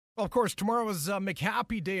Of course, tomorrow is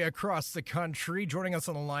McHappy Day across the country. Joining us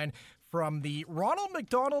on the line from the Ronald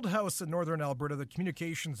McDonald House in Northern Alberta, the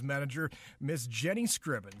communications manager, Miss Jenny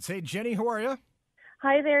Scrivens. Hey, Jenny, how are you?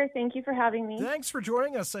 Hi there. Thank you for having me. Thanks for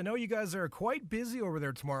joining us. I know you guys are quite busy over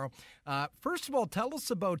there tomorrow. First of all, tell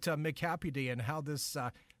us about McHappy Day and how this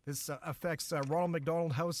affects Ronald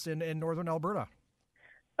McDonald House in Northern Alberta.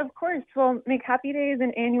 Of course. Well, McHappy Day is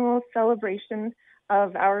an annual celebration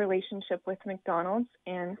of our relationship with McDonald's,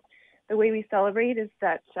 and the way we celebrate is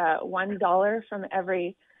that $1 from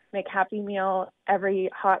every McHappy meal, every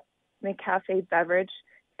hot McCafe beverage,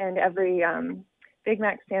 and every Big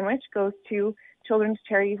Mac sandwich goes to children's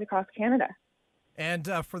charities across Canada. And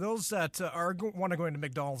for those that want to go into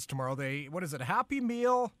McDonald's tomorrow, what is it? Happy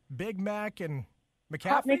Meal, Big Mac, and McCafe?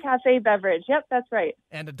 Hot McCafe beverage. Yep, that's right.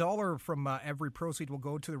 And $1 from every proceed will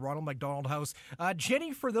go to the Ronald McDonald House.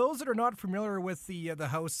 Jenny, for those that are not familiar with the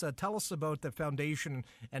house, tell us about the foundation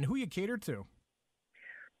and who you cater to.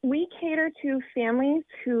 We cater to families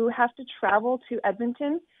who have to travel to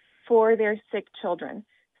Edmonton for their sick children.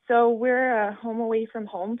 So we're a home away from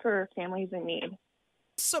home for families in need.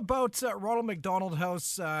 It's about Ronald McDonald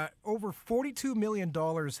House. Over $42 million,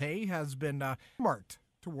 has been marked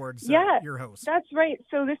towards your house. That's right.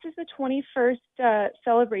 So this is the 21st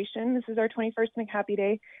celebration. This is our 21st McHappy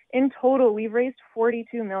Day. In total, we've raised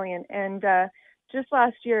 $42 million, and just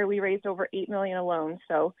last year we raised over $8 million alone.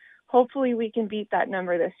 So hopefully we can beat that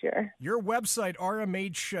number this year. Your website,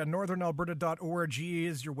 rmhnorthernalberta.org,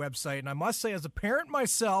 is your website, and I must say, as a parent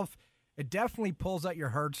myself, it definitely pulls at your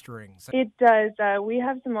heartstrings. It does. We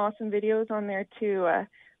have some awesome videos on there too.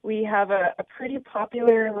 We have a pretty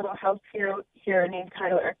popular little house hero here named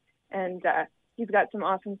Tyler, and he's got some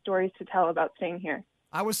awesome stories to tell about staying here.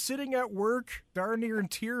 I was sitting at work, darn near in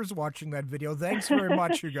tears watching that video. Thanks very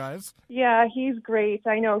much, you guys. Yeah, he's great.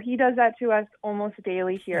 I know. He does that to us almost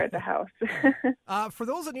daily here at the house. For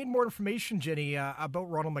those that need more information, Jenny, about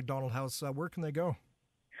Ronald McDonald House, where can they go?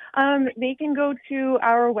 They can go to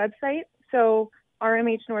our website, so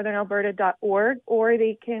rmhnorthernalberta.org, or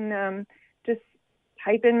they can just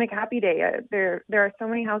type in McHappy Day. There are so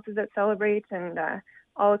many houses that celebrate, and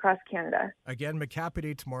all across Canada. Again, McHappy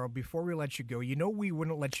Day tomorrow. Before we let you go, you know we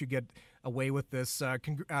wouldn't let you get away with this.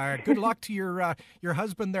 Good luck to your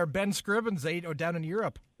husband there, Ben Scrivens, down in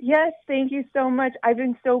Europe. Yes, thank you so much. I've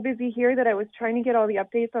been so busy here that I was trying to get all the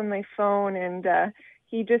updates on my phone, and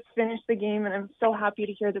he just finished the game, and I'm so happy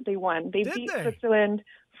to hear that they won. They beat Switzerland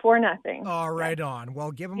 4-0. Oh, right on.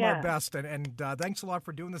 Well, give them our best, and thanks a lot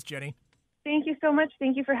for doing this, Jenny. Thank you so much.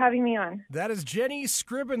 Thank you for having me on. That is Jenny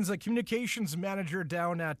Scrivens, a communications manager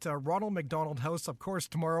down at Ronald McDonald House. Of course,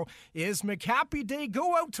 tomorrow is McHappy Day.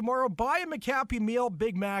 Go out tomorrow, buy a McHappy meal,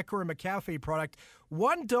 Big Mac, or a McCafe product.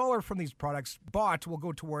 $1 from these products bought will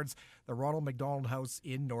go towards the Ronald McDonald House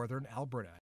in Northern Alberta.